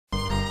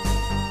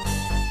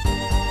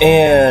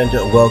And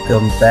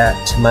welcome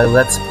back to my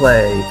Let's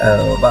Play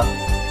of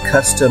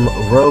Custom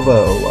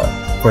Robo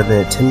for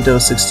the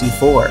Nintendo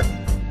 64.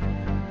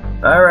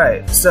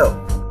 Alright, so,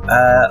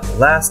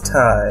 last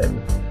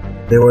time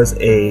there was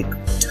a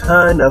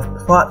ton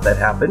of plot that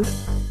happened,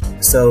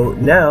 so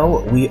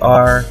now we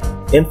are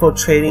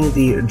infiltrating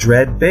the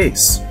Dread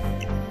base.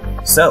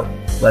 So,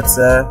 let's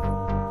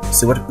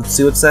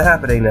see what's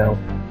happening now.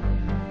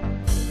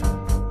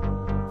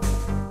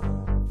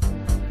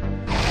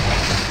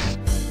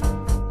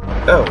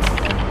 Oh,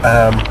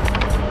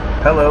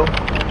 hello.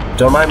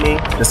 Don't mind me,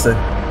 just a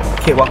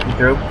kid walking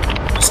through.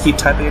 Just keep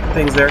typing at the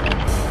things there.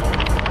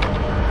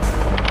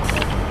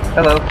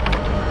 Hello.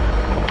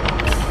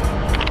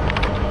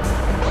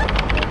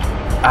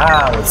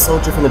 Ah, the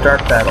soldier from the dark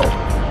battle.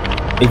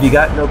 If you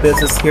got no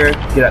business here,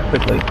 get out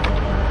quickly.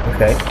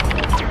 Okay.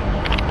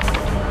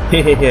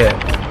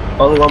 Hehehe.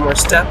 Only one more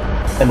step,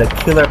 and the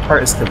killer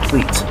part is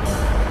complete.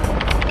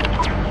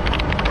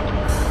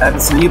 I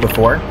haven't seen you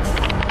before.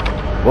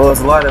 Well,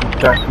 there's a lot of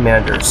Dark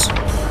Commanders.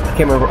 I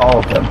can't remember all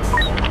of them.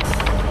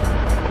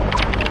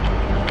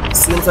 It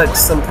seems like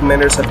some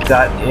commanders have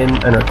got in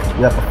and are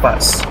kicking up a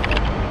fuss.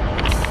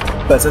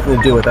 But it's nothing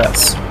to do with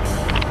us.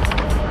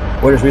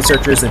 We're just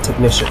researchers and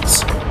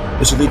technicians.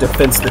 It should lead to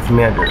defense of the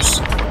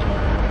commanders.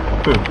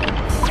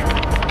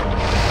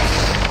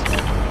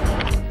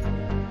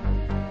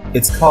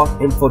 It's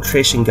called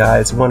Infiltration,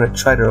 guys. We want to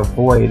try to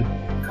avoid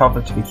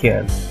conflict if we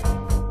can.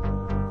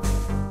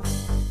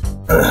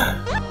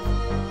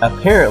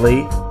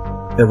 Apparently,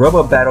 the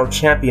Robo Battle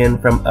champion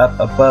from up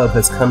above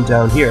has come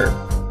down here.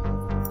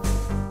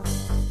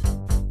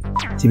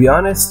 To be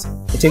honest,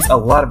 it takes a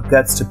lot of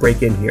guts to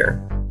break in here.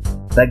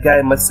 That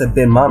guy must have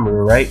been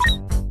Mamoru, right?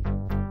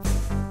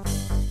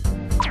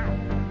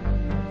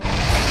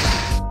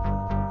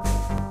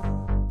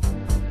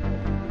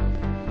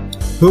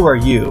 Who are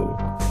you?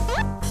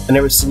 I've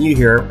never seen you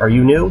here. Are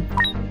you new?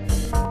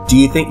 Do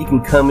you think you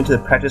can come into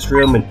the practice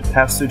room and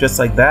pass through just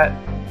like that?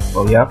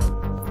 Oh yeah?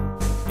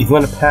 If you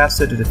want to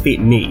pass it to defeat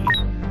me,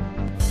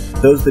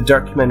 those are the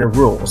Dark Commander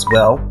rules.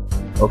 Well,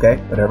 okay,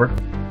 whatever.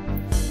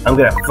 I'm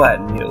gonna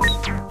flatten you.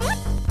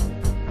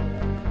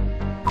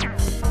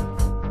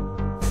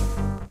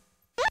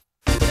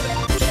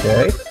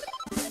 Okay.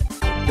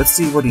 Let's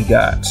see what he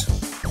got.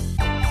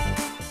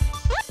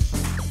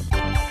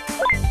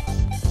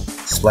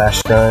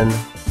 Splash gun.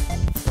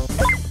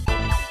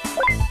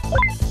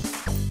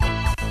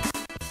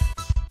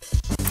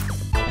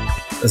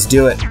 Let's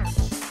do it.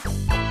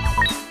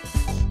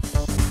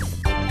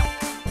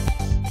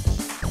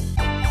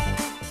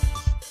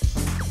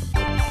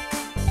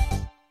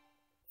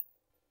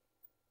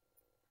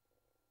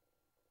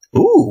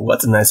 Ooh,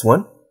 that's a nice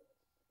one.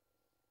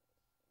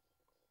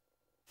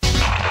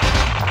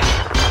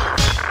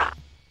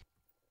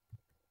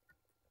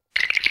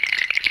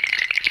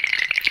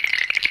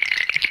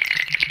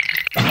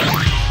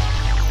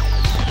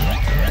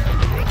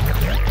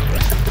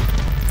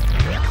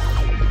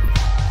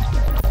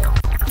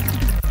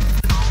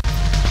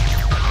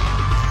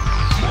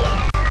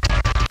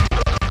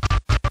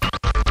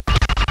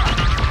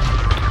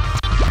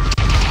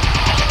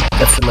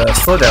 Got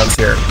some slowdowns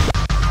here.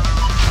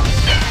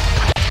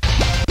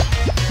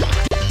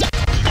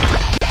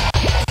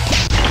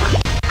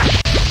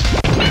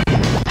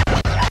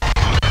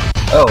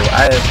 Oh,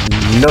 I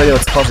have no idea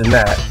what's causing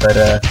that, but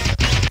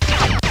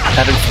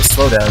having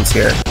some slowdowns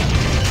here.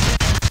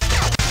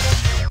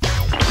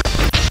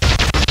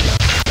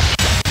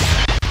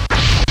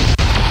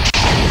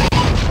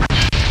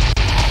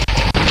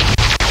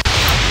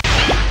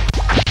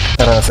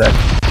 Hold on a sec.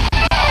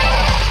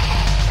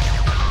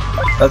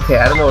 Okay,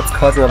 I don't know what's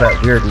causing all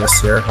that weirdness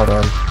here. Hold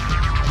on.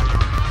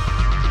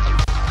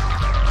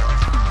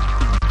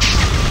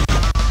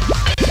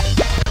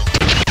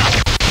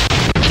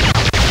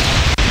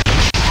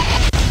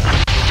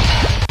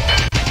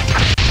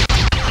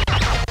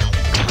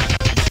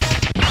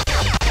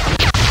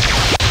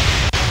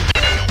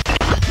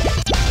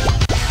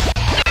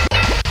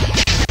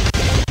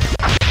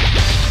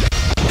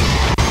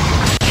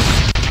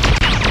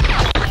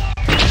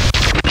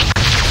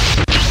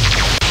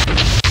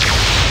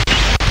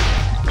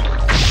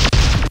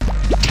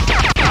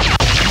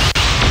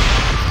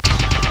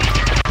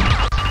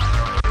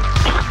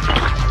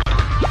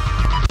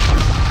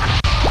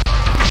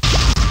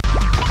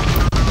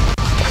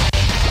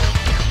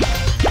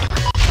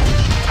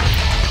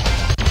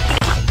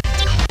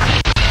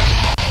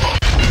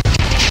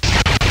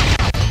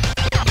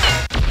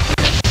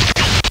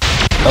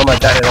 Oh my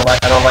god, I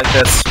don't like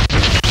this.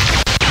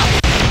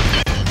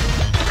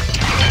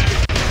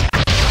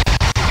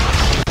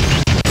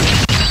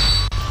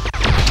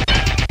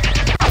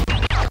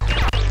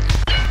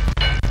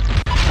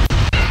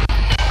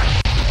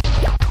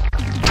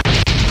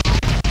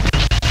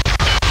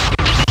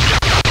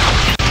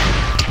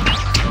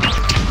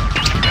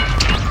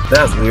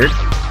 That was weird.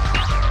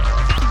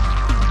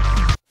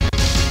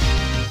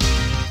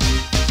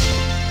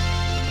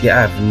 Yeah,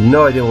 I have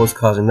no idea what was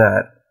causing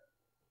that.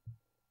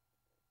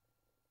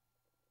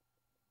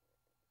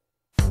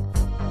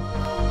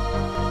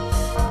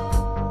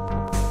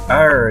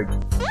 Arg!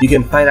 You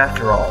can fight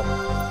after all.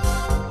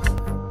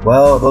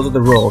 Well, those are the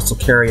rules, so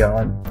carry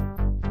on.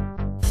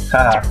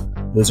 Haha,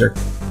 loser.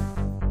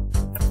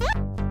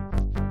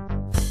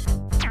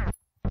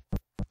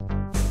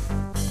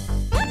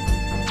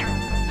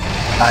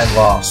 I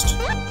lost.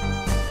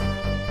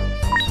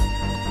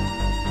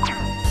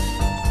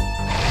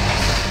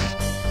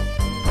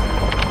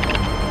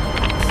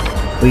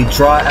 We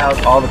draw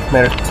out all the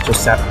commanders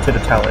to the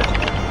talent,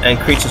 and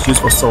creatures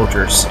useful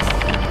soldiers.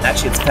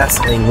 Actually, it's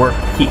fascinating work,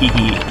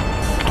 hehehe.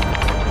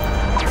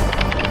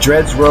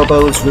 Dread's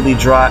Robos really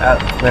draw out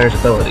the commander's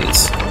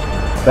abilities,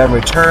 but in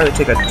return they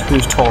take a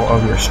huge toll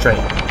on your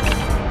strength.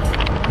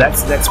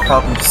 That's the next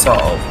problem to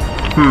solve.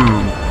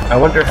 I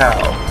wonder how.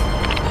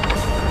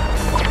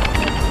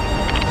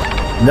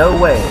 No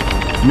way,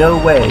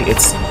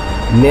 it's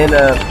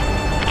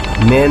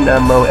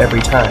Minamo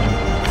every time.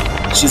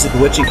 She's a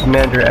bewitching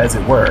commander as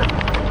it were.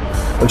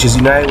 When she's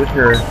united with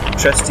her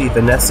trusty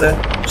Vanessa,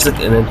 she's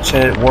like an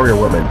enchanted warrior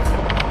woman.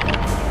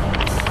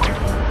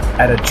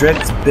 At a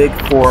Dread's Big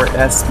 4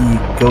 SB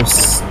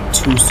Ghost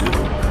Tusu.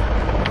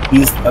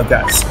 He's a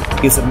Gus.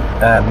 He's a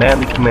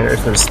manly commander,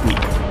 so to speak.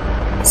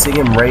 Seeing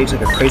him rage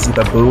like a crazy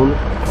baboon,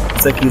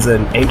 it's like he's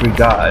an angry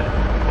god.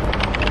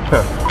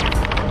 Huh.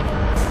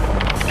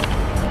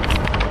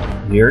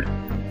 Weird.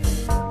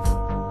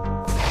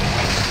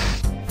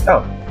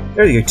 Oh,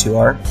 there you two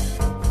are.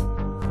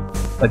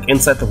 Like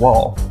inside the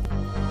wall.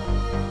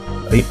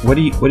 What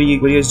are you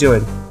guys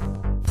doing?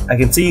 I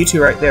can see you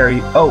two right there.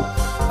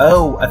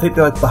 Oh, I think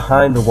they're like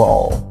behind the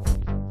wall.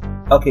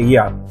 Okay,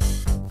 yeah.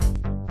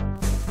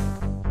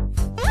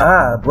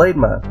 Ah,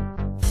 Bladema.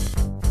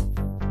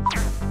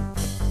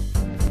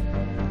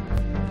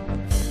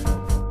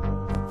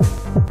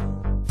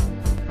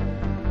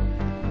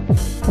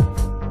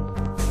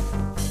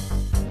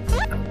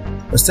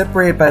 We're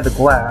separated by the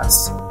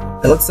glass.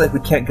 It looks like we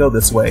can't go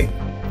this way.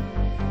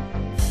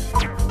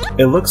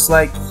 It looks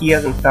like he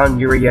hasn't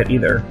found Yuri yet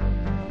either.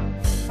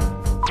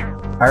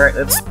 Alright,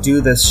 let's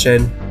do this,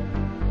 Shin.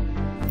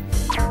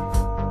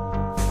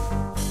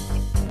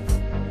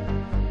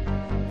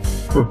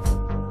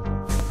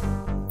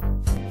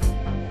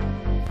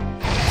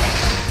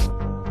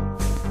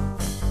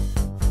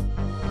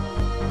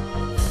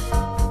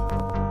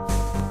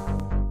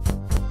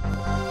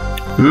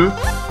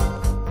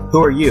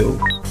 Who are you?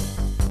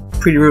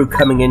 Pretty rude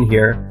coming in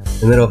here in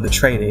the middle of the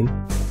training.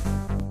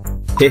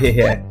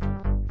 Hehehe.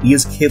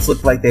 These kids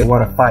look like they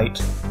want to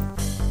fight.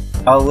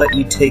 I'll let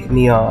you take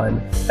me on.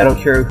 I don't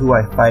care who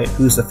I fight,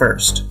 who's the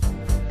first.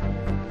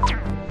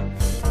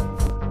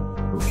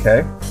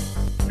 Okay.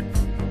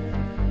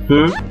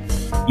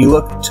 You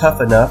look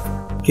tough enough.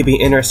 Could be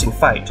an interesting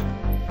fight.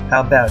 How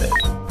about it?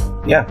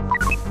 Yeah.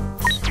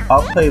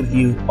 I'll play with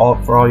you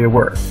for all you're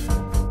worth.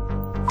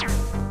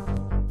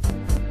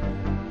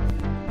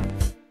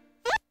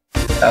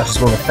 That was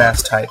just one of the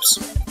fast types.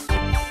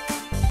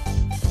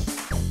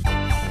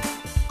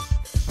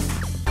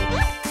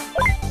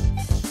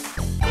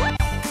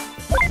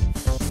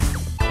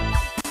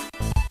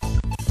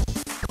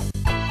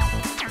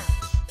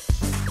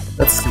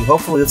 Let's see,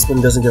 hopefully this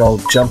one doesn't get all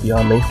jumpy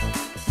on me.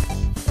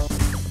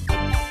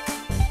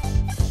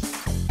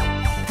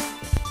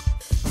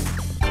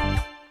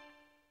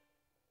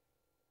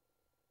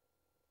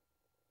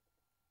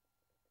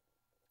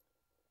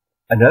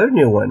 Another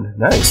new one,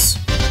 nice.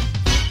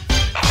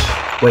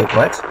 Wait,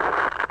 what?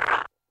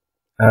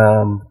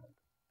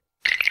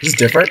 This is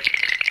different?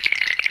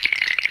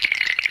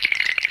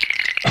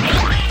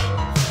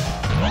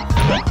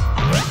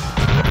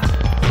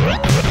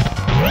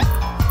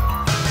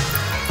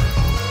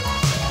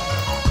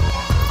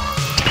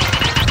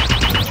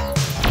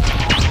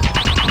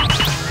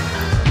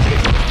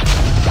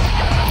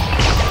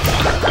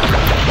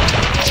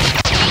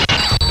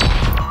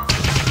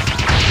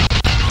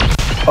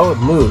 Oh, it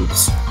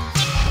moves.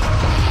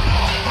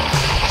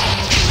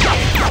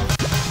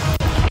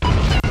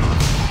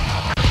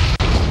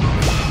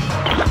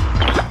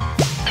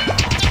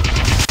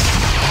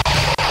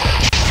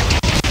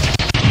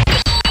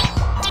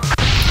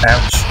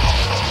 Ouch.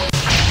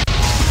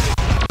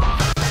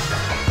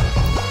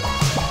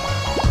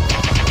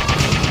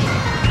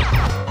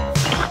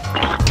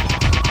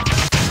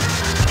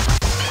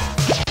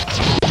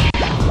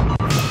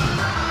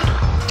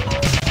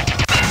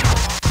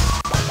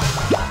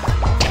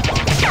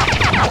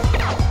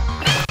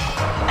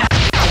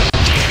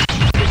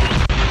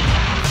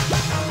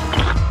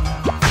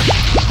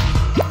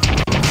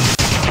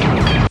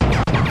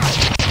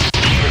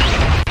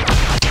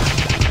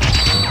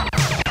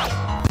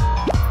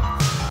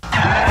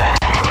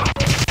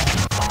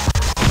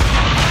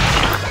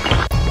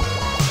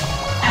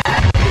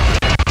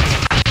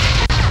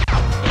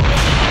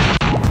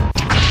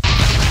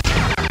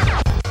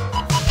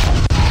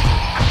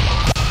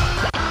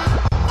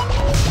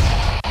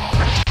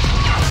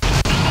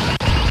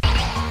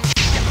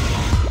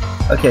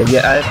 Okay,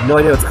 yeah, I have no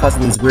idea what's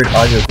causing these weird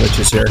audio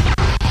glitches here.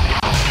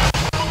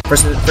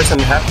 First time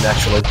it happened,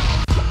 actually.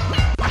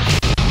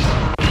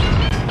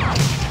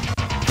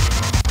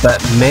 But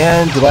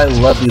man, do I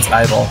love these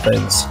eyeball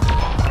things.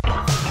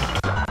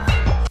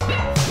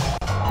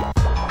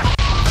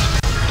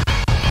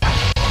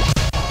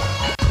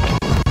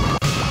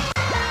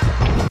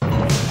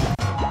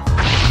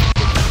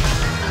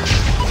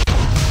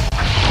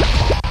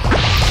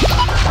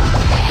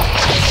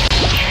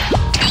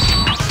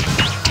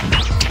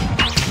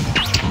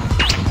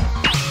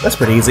 That's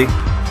pretty easy.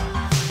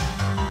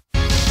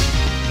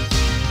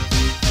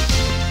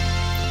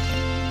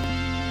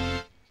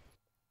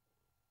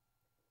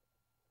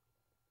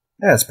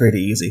 That's pretty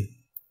easy.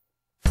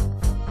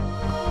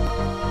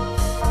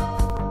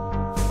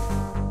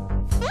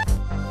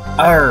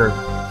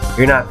 Arrgh,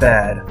 you're not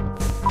bad.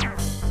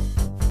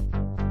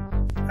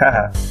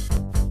 Haha.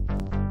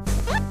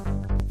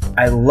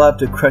 I love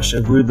to crush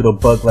a rude little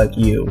bug like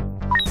you.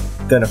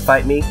 Gonna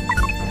fight me?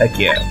 Heck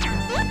yeah.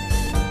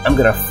 I'm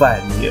gonna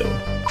flatten you.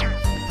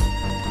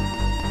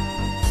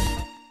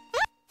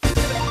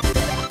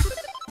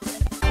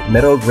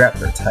 Metal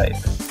grappler type.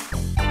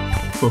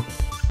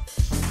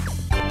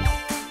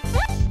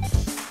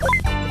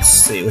 Let's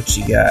see what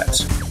you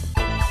got.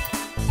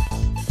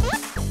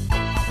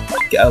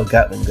 Oh,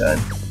 Gatling gun.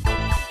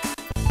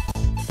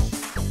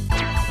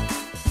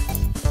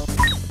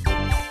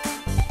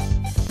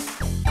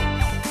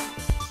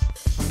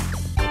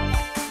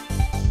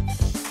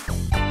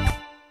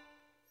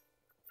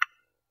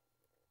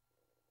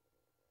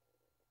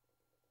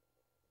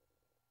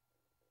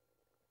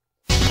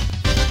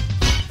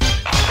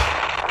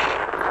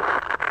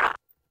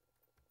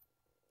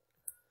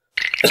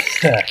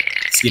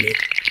 Excuse me.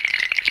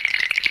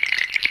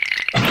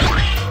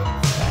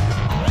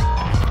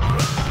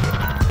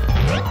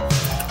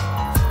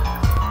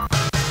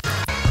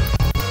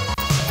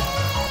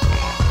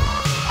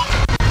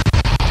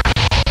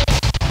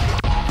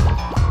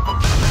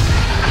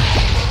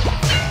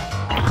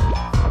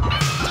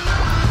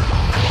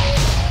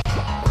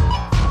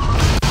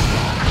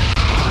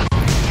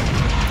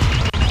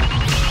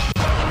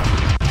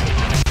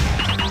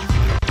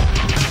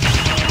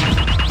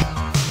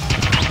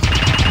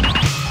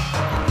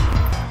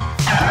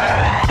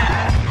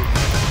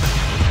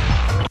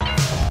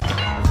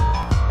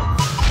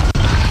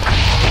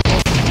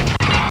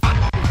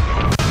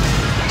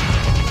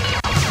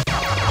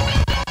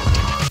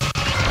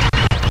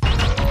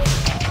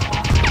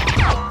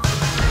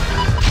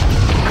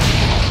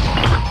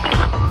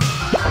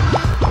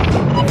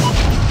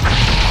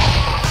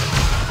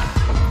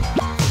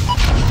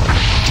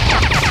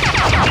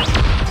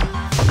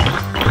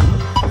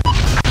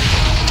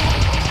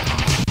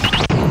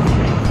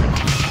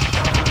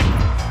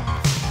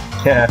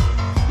 Yeah.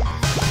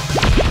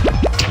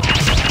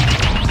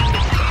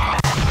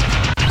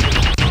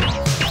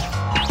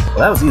 Well,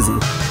 that was easy.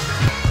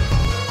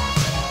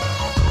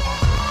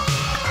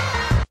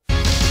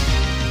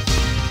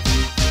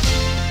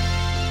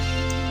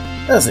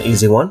 That was an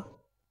easy one.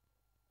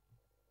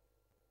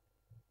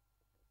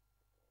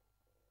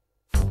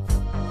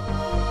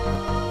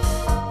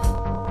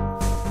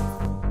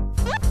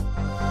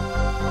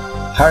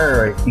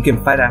 Alright, you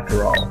can fight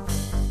after all.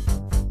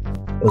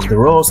 Those are the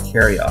rules,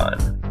 carry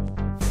on.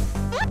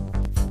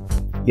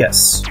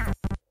 Yes.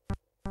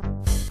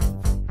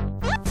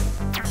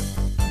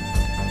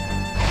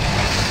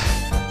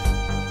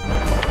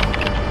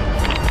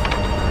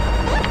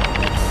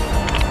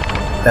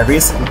 That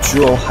recent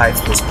Jewel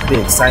heist was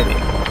pretty exciting.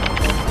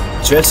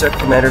 Just our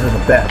commanders are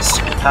the best.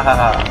 Ha ha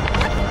ha.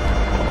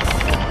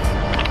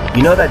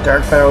 You know that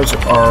dark battles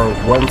are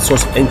one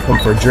source of income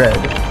for Dread.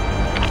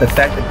 The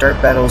fact that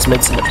dark battles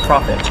make so much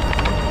profit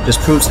just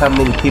proves how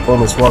many people in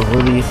this world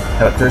really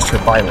have a thirst for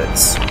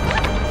violence.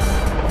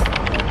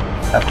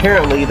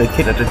 Apparently, they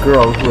kidnapped a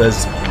girl who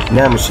has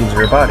nanomachines in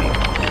her body.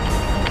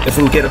 If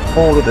we can get a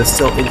hold of this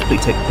still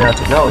incomplete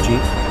nanotechnology,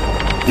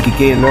 we could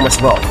gain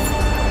enormous wealth.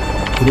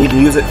 We can even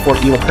use it for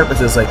evil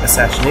purposes like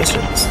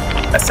assassinations.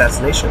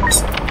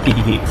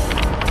 Hehehe.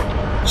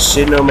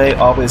 Shinome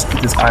always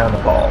keeps his eye on the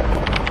ball.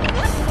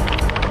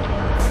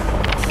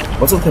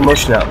 What's with the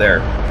commotion out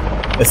there?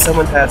 If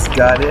someone has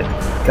got in,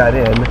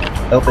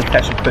 I hope they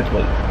catch it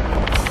quickly.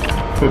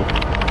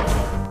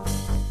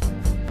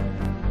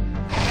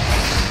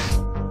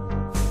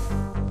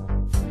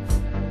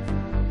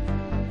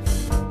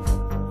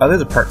 Oh,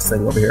 there's a parts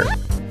thing over here.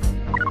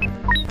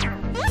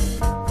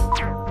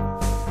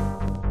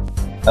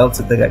 Oh, looks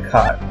like they got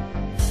caught.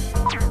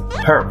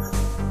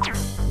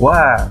 Perf.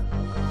 Wow.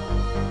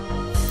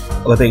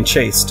 Oh, they're being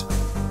chased.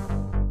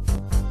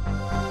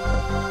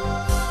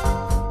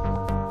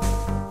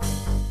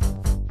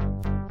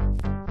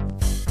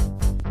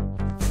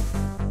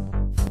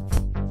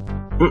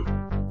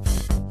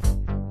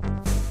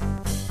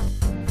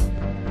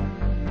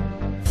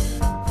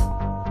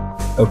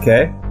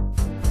 Okay.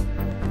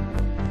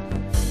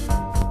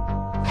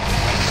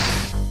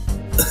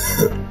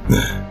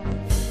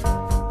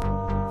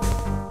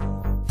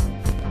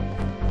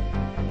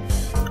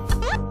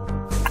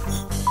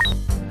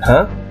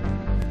 Huh?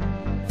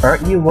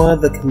 Aren't you one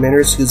of the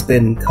commanders who's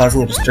been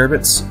causing a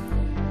disturbance?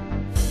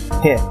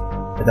 Heh,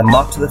 like a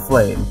moth to the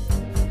flame.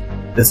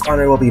 This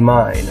honor will be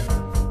mine.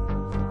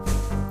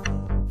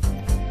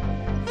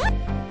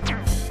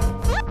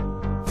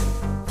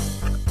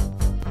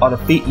 I'll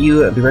defeat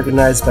you and be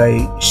recognized by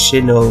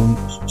Shinome.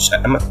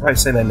 I'm probably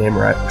saying that name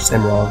right,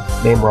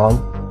 or name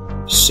wrong.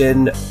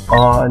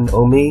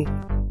 Shin-on-omi?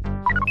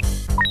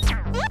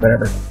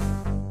 Whatever.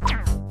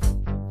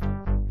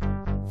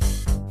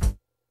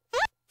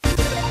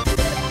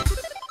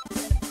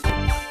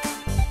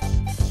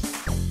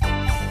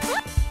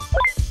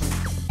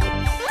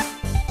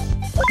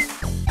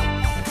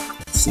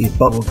 see,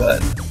 bubble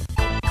gun.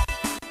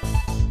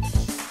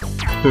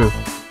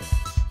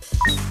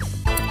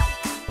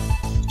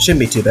 Shouldn't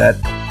be too bad.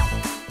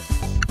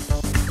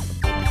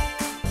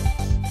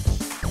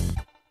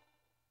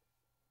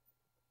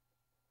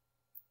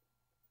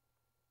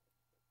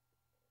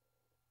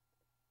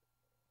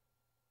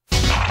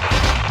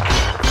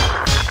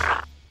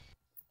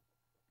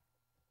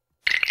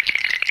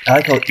 I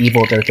like how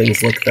evil their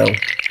things look, though.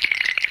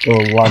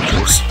 Little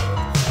launchers.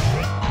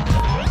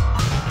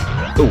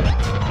 Ooh.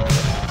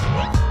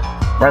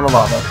 Right in the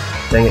lava.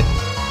 Dang it.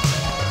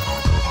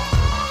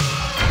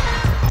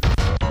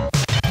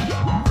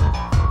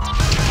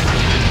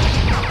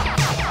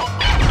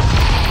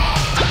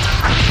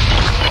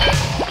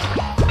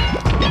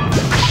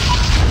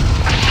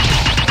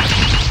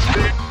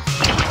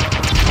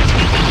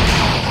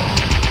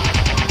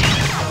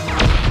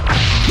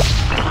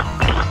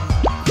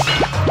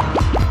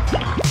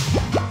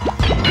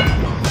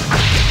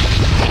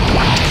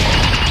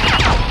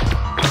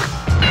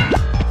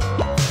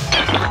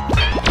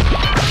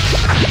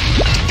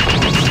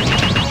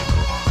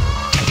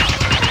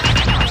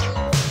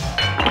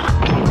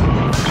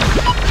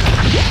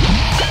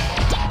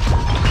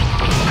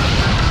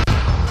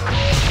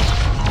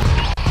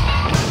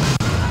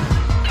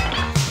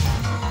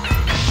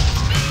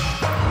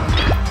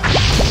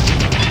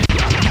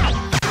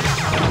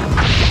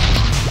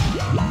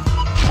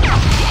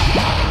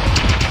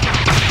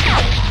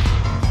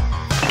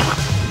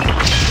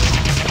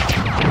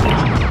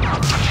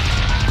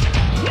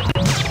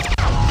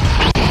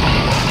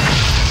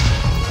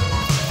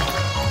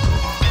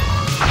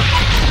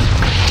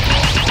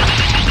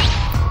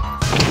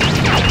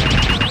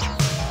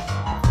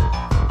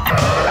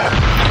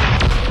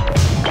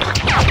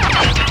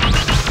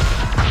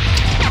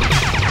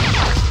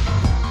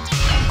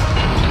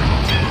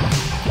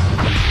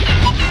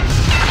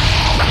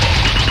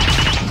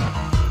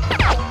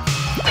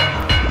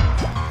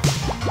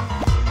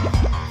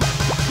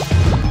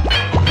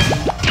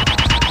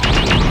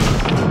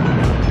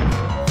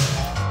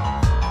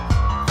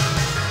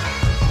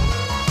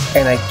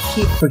 And I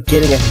keep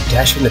forgetting I can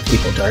dash into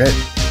people, darn it.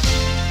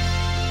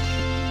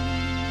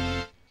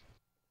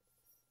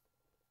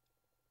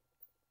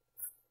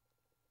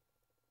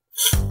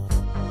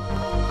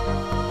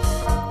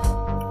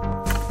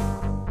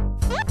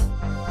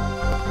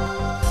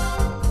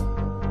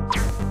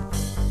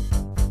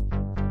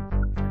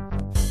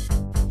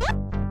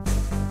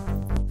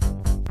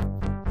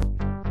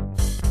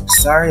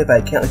 Sorry, but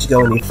I can't let you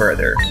go any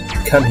further.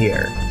 Come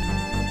here.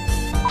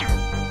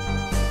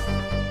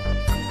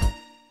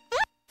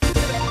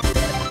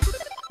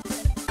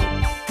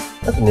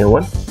 That's a new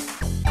one.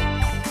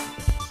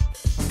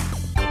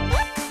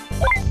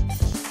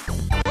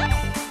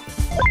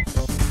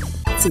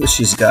 Let's see what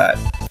she's got.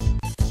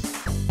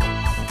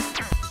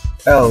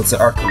 Oh, it's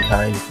an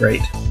Argentine.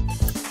 Great.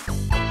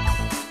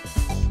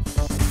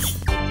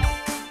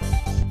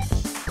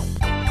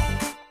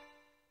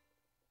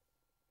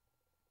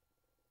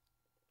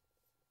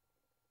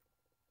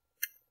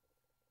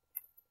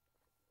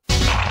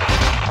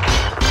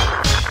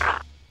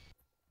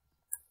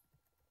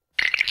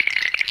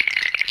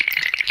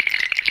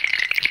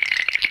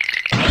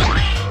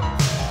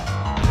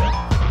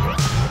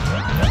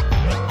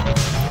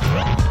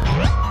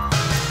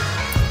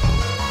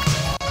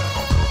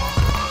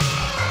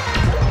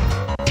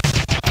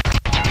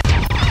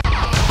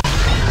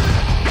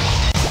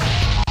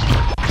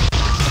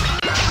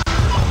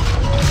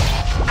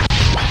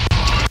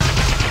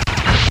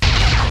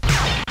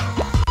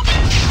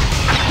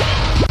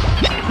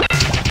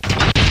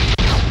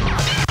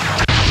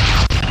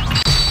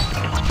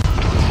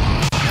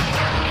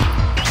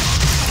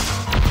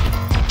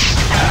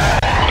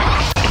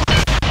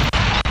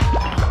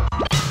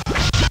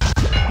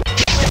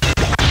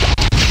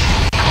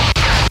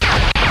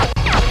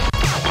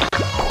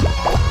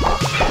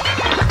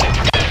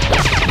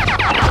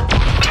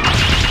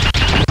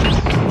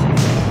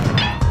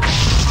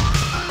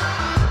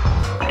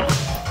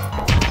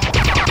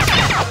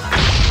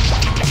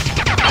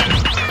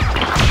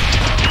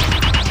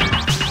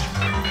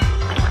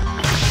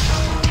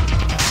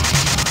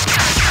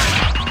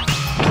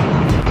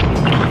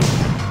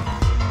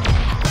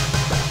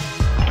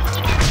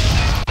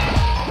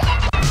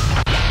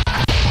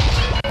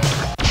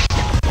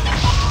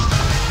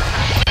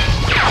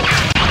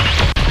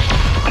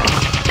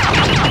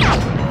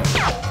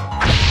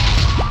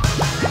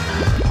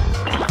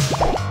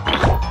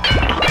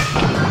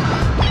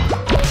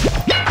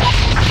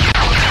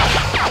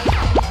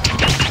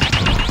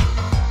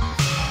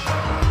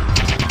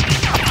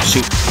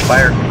 Shoot.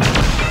 Fire.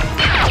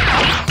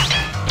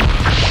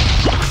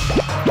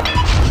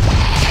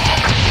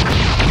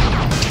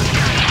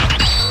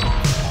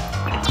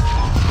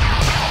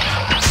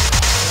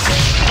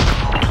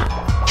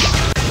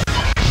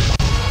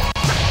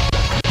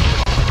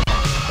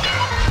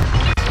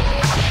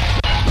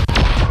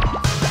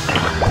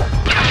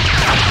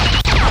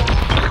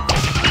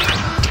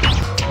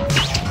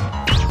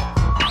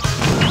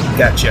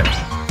 Gotcha.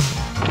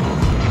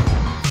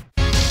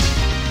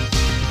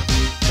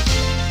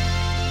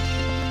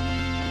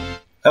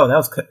 Oh, that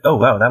was. Oh,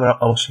 wow, that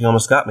one she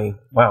almost got me.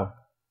 Wow.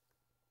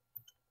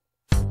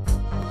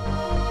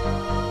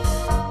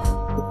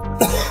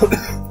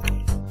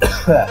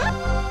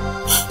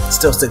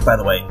 Still sick, by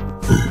the way.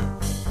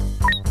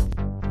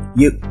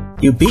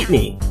 You beat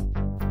me.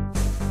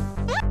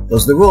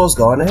 Those are the rules.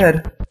 Go on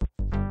ahead.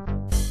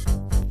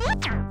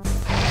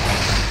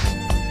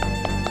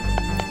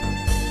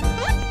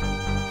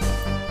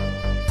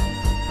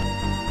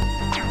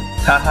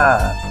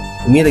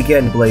 Haha. We meet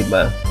again,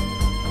 Bladema.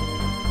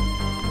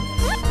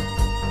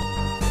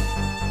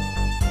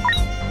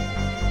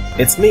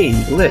 It's me,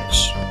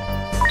 Lich.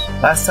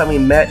 Last time we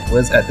met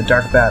was at the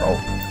Dark Battle.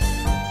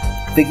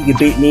 Think you could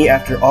beat me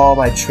after all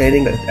my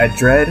training at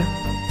Dread?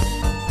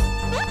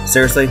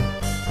 Seriously?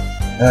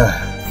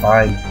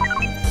 Fine.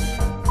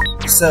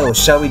 So,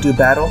 shall we do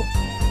battle?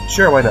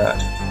 Sure, why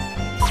not?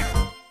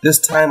 This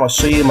time I'll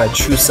show you my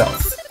true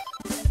self.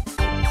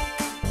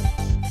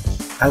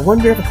 I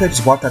wonder if I could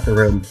just walk out the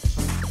room.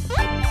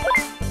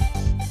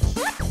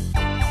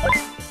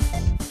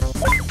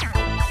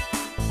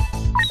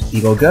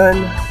 Eagle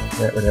gun.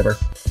 Yeah, whatever.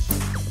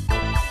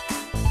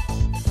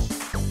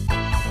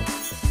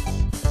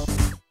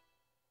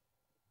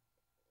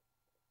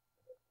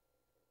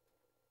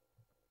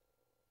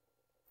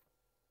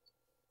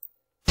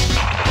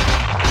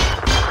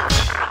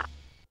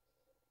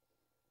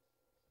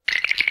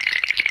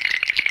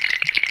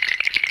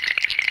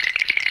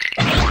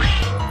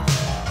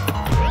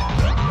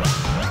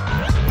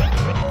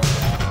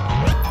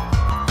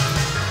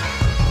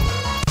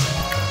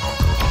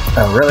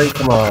 Oh, really?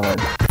 Come on.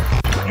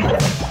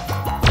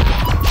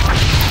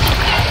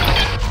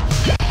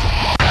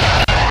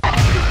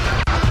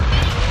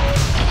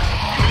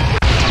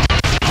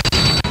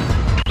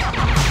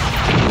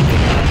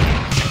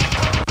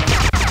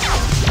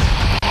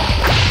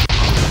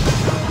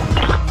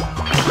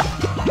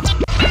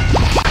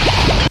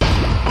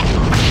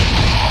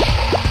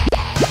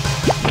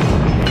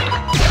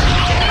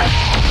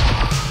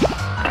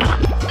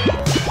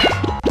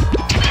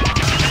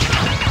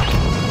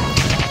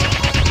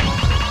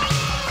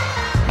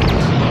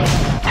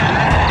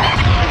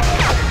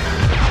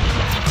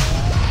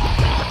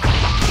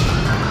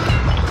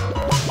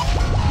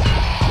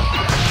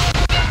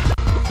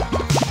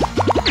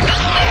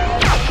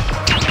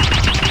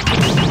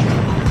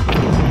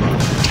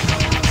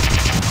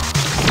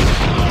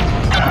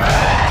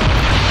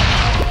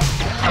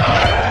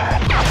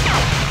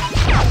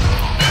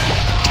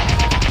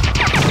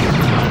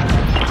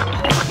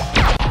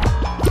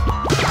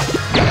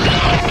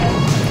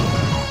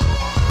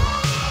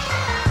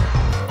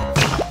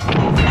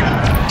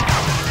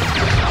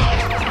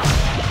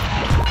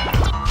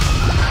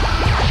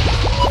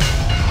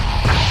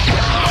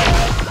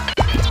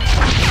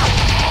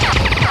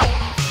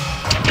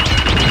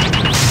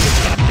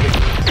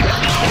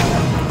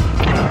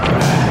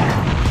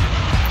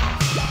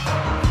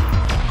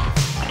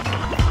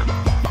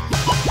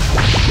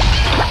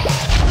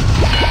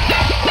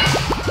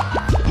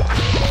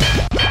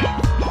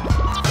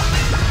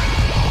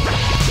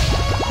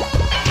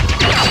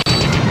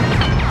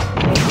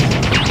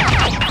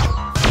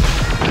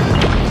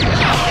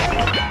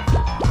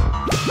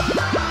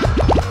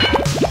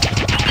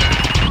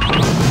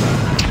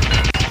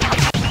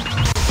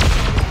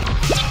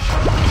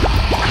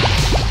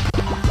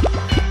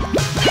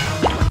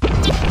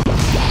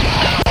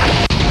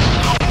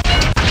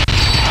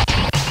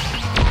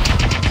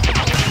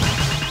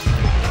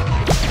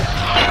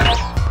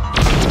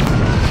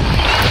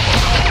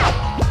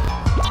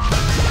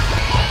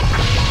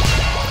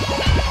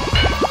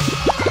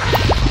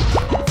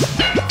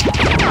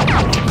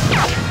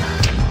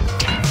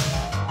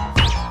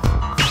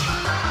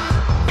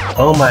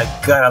 Oh my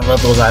god, I love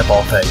those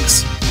eyeball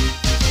things.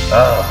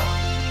 Ugh.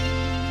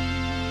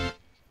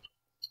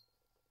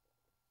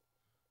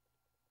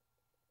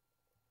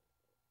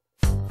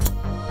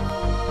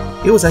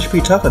 It was actually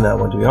pretty tough on that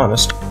one, to be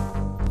honest.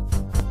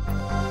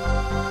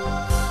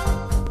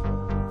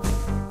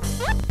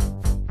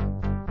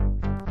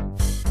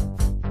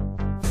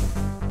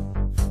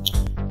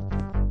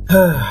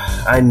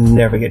 I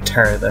never get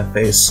tired of that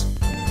face.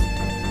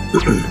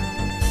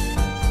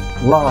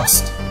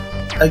 Lost.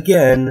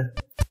 Again.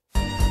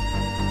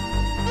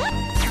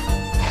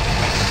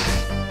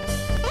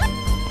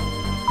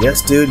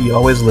 Yes, dude, you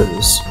always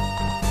lose.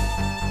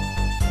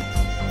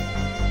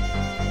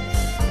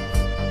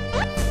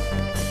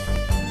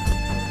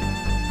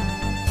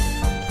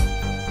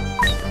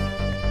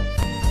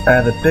 Out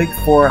of the big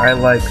four, I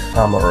like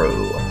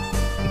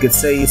Hamaru. You could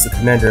say he's the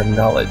commander of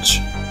knowledge.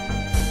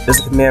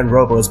 Doesn't command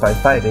robos by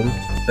fighting,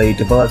 but he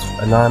develops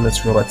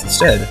anonymous robots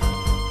instead.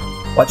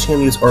 Watching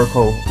him use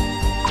Oracle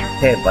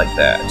head like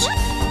that,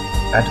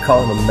 I have to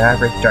call him a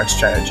maverick dark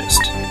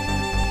strategist.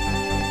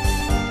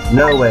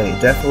 No way,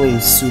 definitely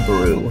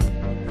Subaru.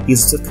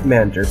 He's a Sith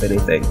commander, if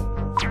anything.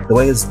 The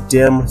way his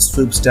dim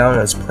swoops down on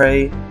his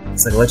prey,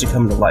 it's like a legend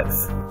come to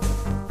life.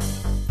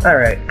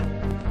 Alright,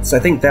 so I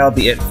think that'll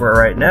be it for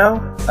right now.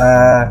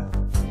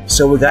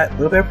 So we got a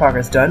little bit of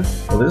progress done, a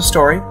little bit of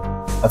story,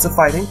 lots of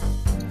fighting.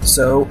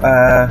 So,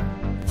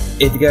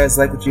 If you guys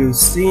like what you've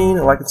seen,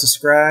 like and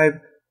subscribe,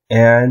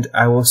 and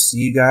I will see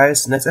you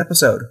guys next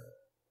episode.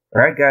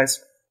 Alright guys,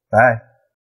 bye.